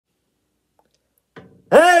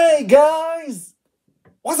Hey guys!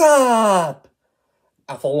 What's up?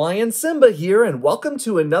 Alpha Lion Simba here, and welcome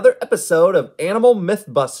to another episode of Animal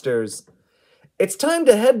Mythbusters. It's time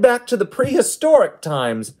to head back to the prehistoric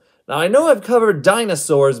times. Now, I know I've covered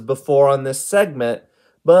dinosaurs before on this segment,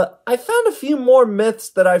 but I found a few more myths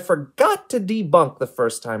that I forgot to debunk the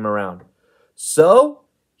first time around. So,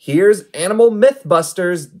 here's Animal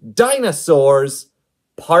Mythbusters Dinosaurs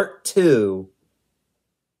Part 2.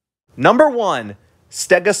 Number 1.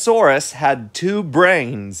 Stegosaurus had 2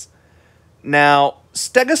 brains. Now,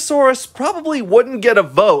 Stegosaurus probably wouldn't get a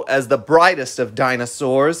vote as the brightest of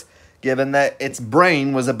dinosaurs, given that its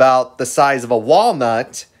brain was about the size of a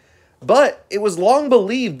walnut, but it was long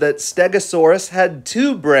believed that Stegosaurus had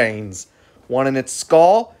 2 brains, one in its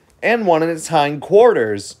skull and one in its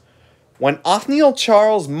hindquarters. When Othniel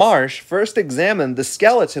Charles Marsh first examined the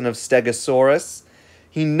skeleton of Stegosaurus,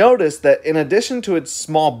 he noticed that in addition to its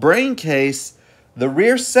small brain case, the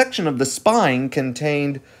rear section of the spine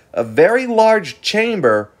contained a very large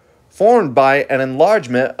chamber formed by an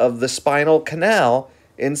enlargement of the spinal canal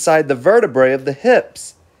inside the vertebrae of the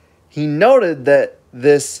hips. He noted that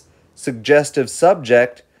this suggestive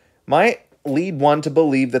subject might lead one to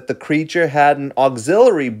believe that the creature had an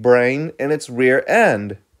auxiliary brain in its rear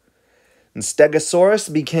end. And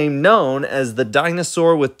Stegosaurus became known as the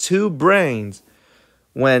dinosaur with 2 brains,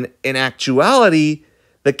 when in actuality,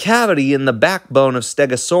 the cavity in the backbone of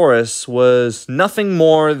Stegosaurus was nothing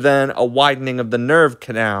more than a widening of the nerve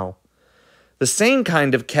canal. The same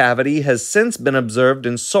kind of cavity has since been observed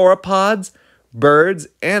in sauropods, birds,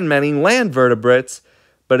 and many land vertebrates,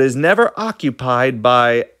 but is never occupied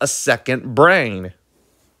by a second brain.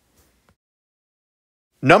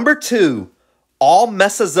 Number 2. All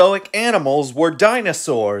Mesozoic animals were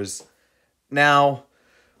dinosaurs. Now,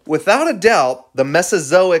 without a doubt, the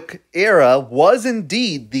Mesozoic era was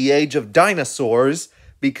indeed the age of dinosaurs,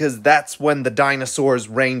 because that's when the dinosaurs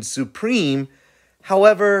reigned supreme.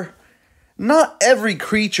 However, not every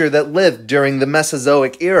creature that lived during the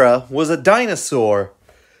Mesozoic era was a dinosaur.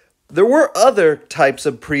 There were other types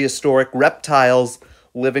of prehistoric reptiles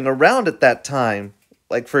living around at that time.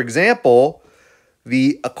 Like, for example,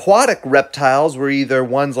 the aquatic reptiles were either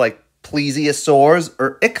ones like plesiosaurs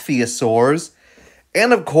or ichthyosaurs.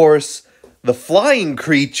 And of course, the flying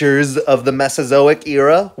creatures of the Mesozoic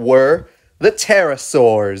era were the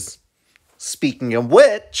pterosaurs. Speaking of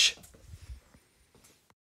which,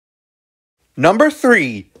 number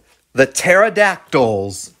 3, the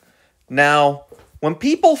pterodactyls. Now, when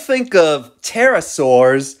people think of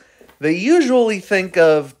pterosaurs, they usually think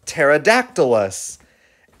of pterodactylus.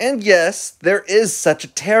 And yes, there is such a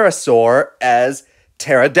pterosaur as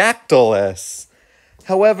Pterodactylus.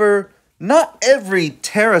 However, not every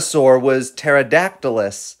pterosaur was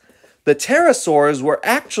pterodactylus. The pterosaurs were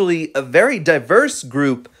actually a very diverse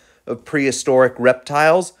group of prehistoric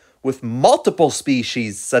reptiles with multiple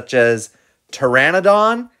species such as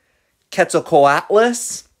Pteranodon,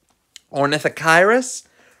 Quetzalcoatlus, Ornithochirus,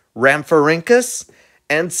 Rhamphorhynchus,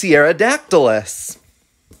 and Sierradactylus.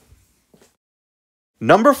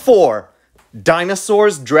 Number 4.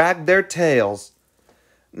 Dinosaurs dragged their tails.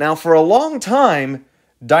 Now, for a long time,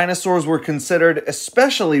 dinosaurs were considered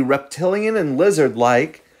especially reptilian and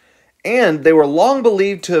lizard-like, and they were long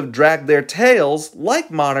believed to have dragged their tails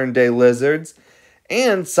like modern-day lizards,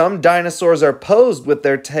 and some dinosaurs are posed with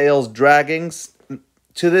their tails dragging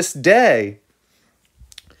to this day.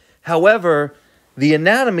 However, the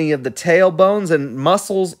anatomy of the tailbones and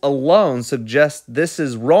muscles alone suggests this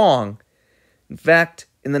is wrong. In fact,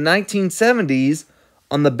 in the 1970s,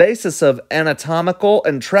 on the basis of anatomical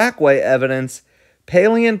and trackway evidence,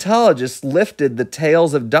 paleontologists lifted the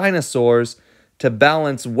tails of dinosaurs to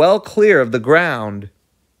balance well clear of the ground.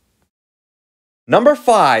 Number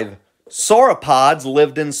 5. Sauropods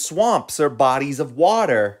lived in swamps or bodies of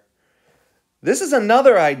water. This is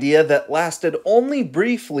another idea that lasted only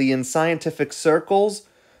briefly in scientific circles,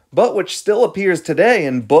 but which still appears today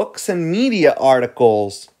in books and media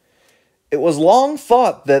articles. It was long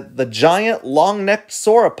thought that the giant long-necked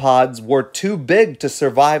sauropods were too big to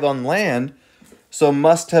survive on land, so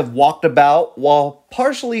must have walked about while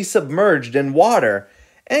partially submerged in water,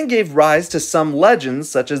 and gave rise to some legends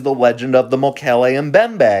such as the legend of the Mokele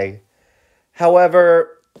Mbembe.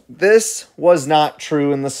 However, this was not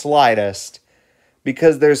true in the slightest,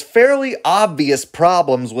 because there's fairly obvious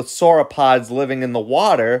problems with sauropods living in the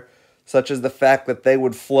water, such as the fact that they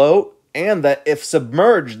would float, and that if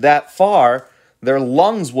submerged that far, their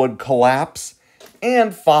lungs would collapse,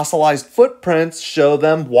 and fossilized footprints show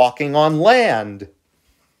them walking on land.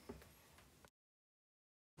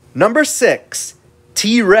 Number 6.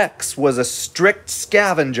 T-Rex was a strict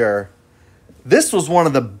scavenger. This was one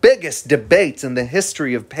of the biggest debates in the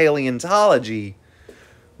history of paleontology.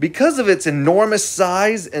 Because of its enormous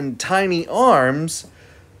size and tiny arms,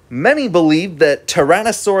 many believed that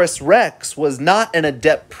Tyrannosaurus rex was not an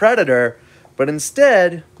adept predator, but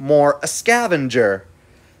instead more a scavenger.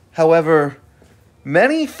 However,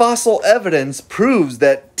 many fossil evidence proves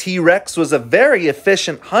that T-Rex was a very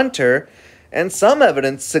efficient hunter, and some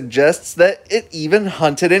evidence suggests that it even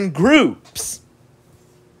hunted in groups.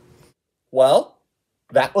 Well,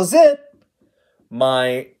 that was it.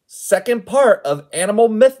 My second part of Animal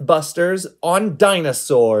Mythbusters on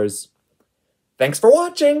dinosaurs. Thanks for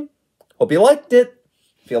watching. Hope you liked it.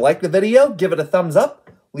 If you liked the video, give it a thumbs up.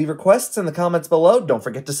 Leave requests in the comments below. Don't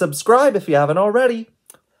forget to subscribe if you haven't already.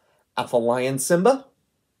 Alpha Lion Simba,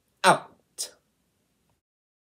 out.